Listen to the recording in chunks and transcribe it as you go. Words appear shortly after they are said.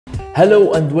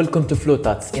Hello and welcome to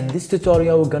FlowTuts. In this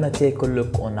tutorial we're gonna take a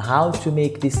look on how to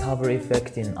make this hover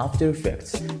effect in After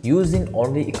Effects using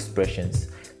only expressions.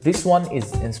 This one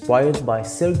is inspired by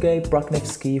Sergey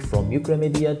Brakhnevsky from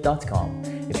Ukramedia.com.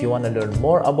 If you want to learn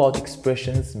more about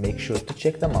expressions, make sure to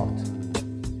check them out.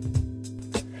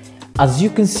 As you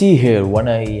can see here, when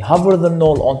I hover the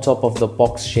null on top of the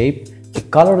box shape, the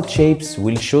colored shapes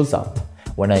will show up.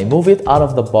 When I move it out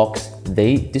of the box,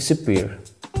 they disappear.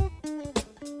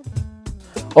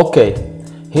 Okay,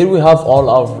 here we have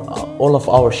all of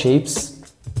our shapes.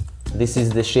 This is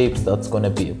the shapes that's gonna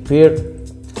be appear,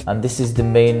 and this is the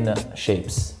main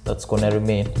shapes that's gonna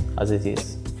remain as it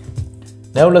is.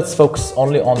 Now let's focus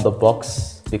only on the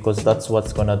box because that's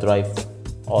what's gonna drive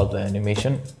all the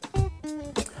animation.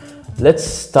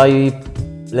 Let's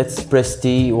press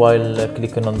T while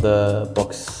clicking on the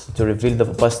box to reveal the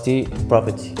opacity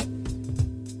property.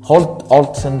 Hold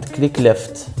Alt and click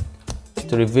left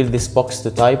to reveal this box to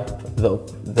type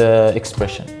the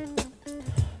expression.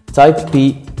 Type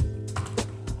P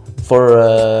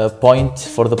for point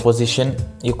for the position.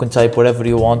 You can type whatever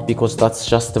you want because that's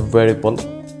just a variable.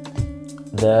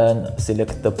 Then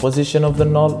select the position of the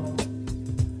null.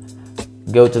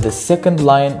 Go to the second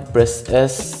line, press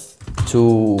S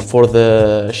for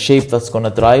the shape that's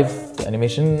gonna drive the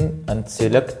animation and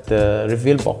select the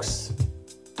reveal box.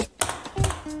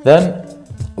 Then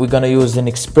we're gonna use an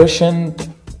expression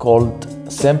called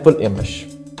sampleImage.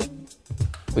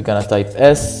 We're gonna type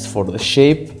S for the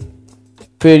shape,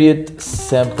 period,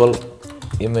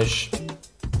 sampleImage,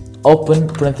 open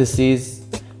parentheses,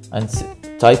 and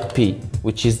type P,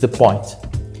 which is the point,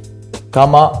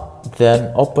 comma,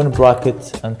 then open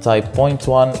bracket and type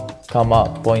 0.1,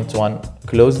 comma, 0.1,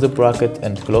 close the bracket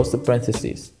and close the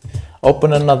parentheses.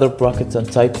 Open another bracket and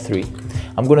type 3.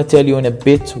 I'm gonna tell you in a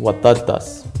bit what that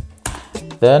does.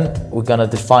 Then we're gonna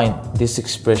define this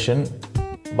expression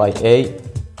by A,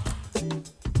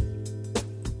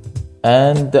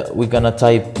 and we're gonna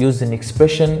use an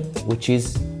expression which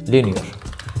is linear.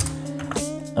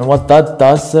 And what that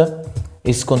does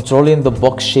is controlling the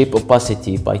box shape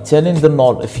opacity by telling the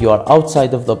null if you are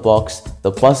outside of the box, the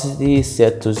opacity is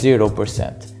set to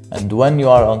 0%, and when you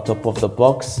are on top of the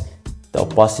box, the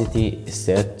opacity is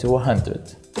set to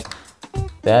 100.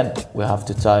 Then we have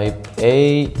to type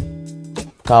A,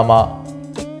 comma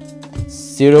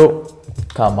 0,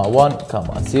 comma 1,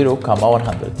 comma 0, comma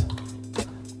 100.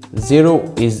 0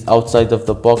 is outside of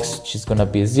the box, which is gonna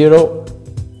be 0,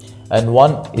 and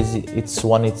 1 is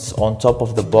when it's on top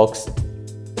of the box,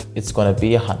 it's gonna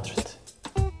be 100.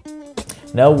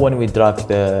 Now when we drag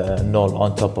the null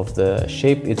on top of the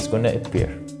shape, it's gonna appear.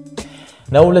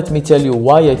 Now let me tell you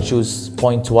why I choose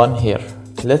 0.1 here.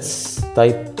 Let's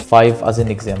type 5 as an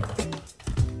example.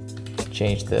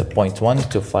 Change the 0.1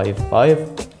 to 5.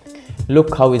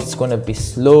 Look how it's gonna be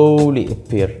slowly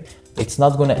appear. It's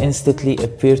not gonna instantly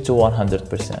appear to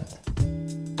 100%.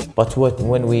 But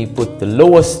when we put the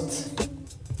lowest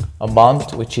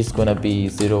amount, which is gonna be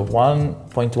 0.1,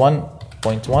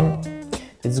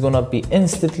 it's gonna be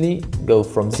instantly go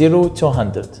from 0 to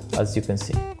 100, as you can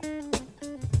see.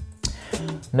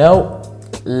 Now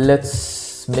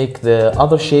let's make the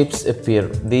other shapes appear,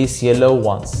 these yellow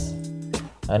ones.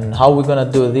 And how we're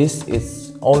gonna do this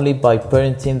is only by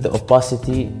parenting the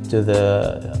opacity to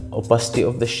the opacity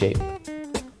of the shape.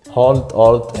 Hold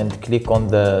Alt and click on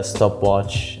the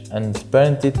stopwatch and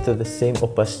parent it to the same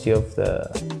opacity of the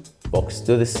box.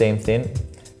 Do the same thing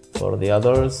for the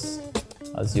others,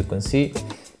 as you can see.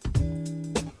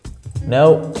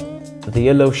 Now the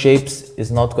yellow shapes is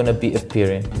not gonna be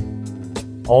appearing.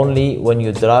 Only when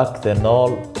you drag the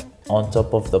null on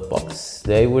top of the box,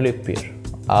 they will appear,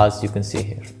 as you can see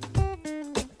here.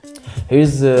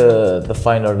 Here's the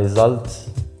final result.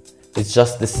 It's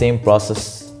just the same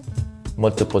process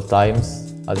multiple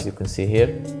times, as you can see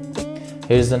here.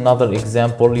 Here's another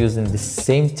example using the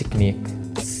same technique,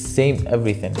 same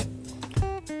everything.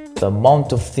 The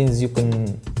amount of things you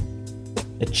can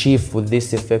achieve with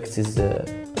this effect is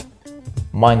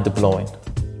mind-blowing.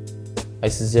 I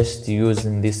suggest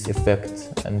using this effect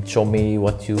and show me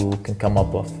what you can come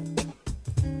up with,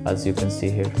 as you can see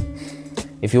here.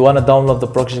 If you want to download the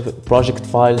project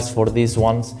files for these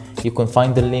ones, you can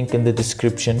find the link in the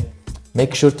description.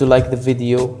 Make sure to like the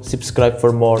video, subscribe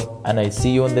for more, and I'll see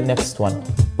you in the next one.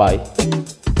 Bye.